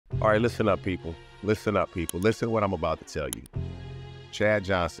All right, listen up, people. Listen up, people. Listen to what I'm about to tell you. Chad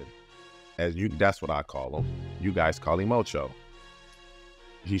Johnson, that's what I call him. You guys call him Ocho.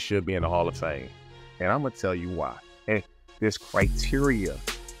 He should be in the Hall of Fame. And I'm going to tell you why. And this criteria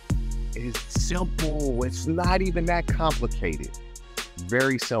is simple. It's not even that complicated.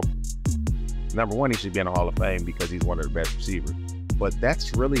 Very simple. Number one, he should be in the Hall of Fame because he's one of the best receivers. But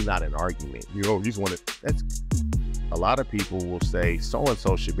that's really not an argument. You know, a lot of people will say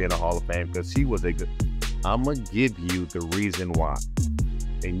so-and-so should be in the Hall of Fame because he was a good. I'm going to give you the reason why.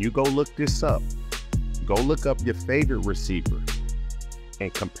 And you go look this up. Go look up your favorite receiver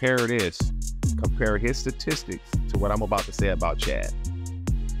and compare his statistics to what I'm about to say about Chad.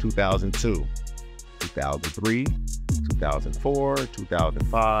 2002, 2003, 2004,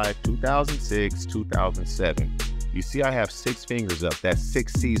 2005, 2006, 2007. You see I have 6 fingers up. That's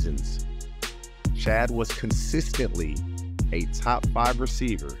 6 seasons. Chad was consistently a top 5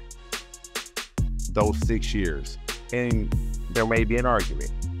 receiver those 6 years. And there may be an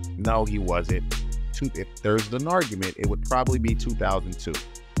argument. No, he wasn't. If there's an argument, it would probably be 2002.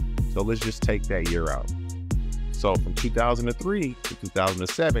 So let's just take that year out. So from 2003 to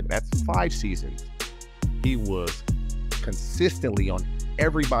 2007, that's 5 seasons. He was consistently on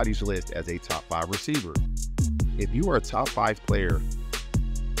everybody's list as a top 5 receiver. If you are a top 5 player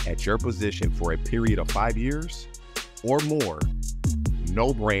at your position for a period of 5 years or more,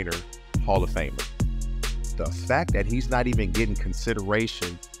 no-brainer, Hall of Famer. The fact that he's not even getting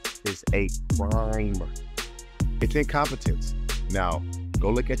consideration is a crime. It's incompetence. Now,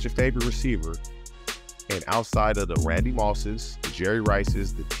 go look at your favorite receiver, and outside of the Randy Mosses, the Jerry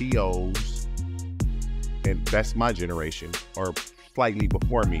Rices, the T.O.s, and that's my generation, or slightly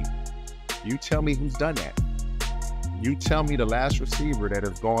before me, you tell me who's done that. You tell me the last receiver that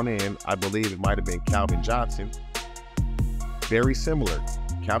has gone in, I believe it might have been Calvin Johnson. Very similar.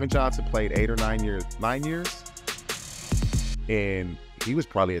 Calvin Johnson played 8 or 9 years. 9 years? And he was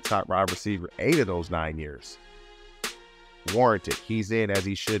probably a top wide receiver 8 of those 9 years. Warranted. He's in as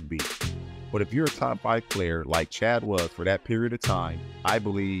he should be. But if you're a top 5 player like Chad was for that period of time, I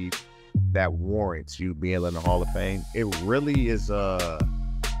believe that warrants you being in the Hall of Fame. It really is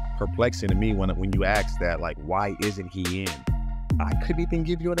perplexing to me when you ask that, like, why isn't he in? I couldn't even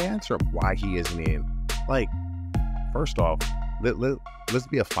give you an answer of why he isn't in. Like, first off, let's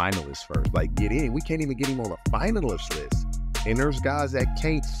be a finalist first. Like, get in. We can't even get him on a finalist list. And there's guys that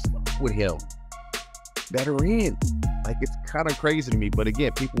can't with him that are in. Like, it's kind of crazy to me. But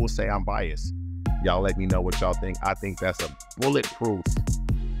again, people will say I'm biased. Y'all let me know what y'all think. I think that's a bulletproof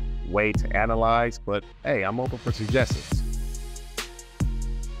way to analyze. But hey, I'm open for suggestions.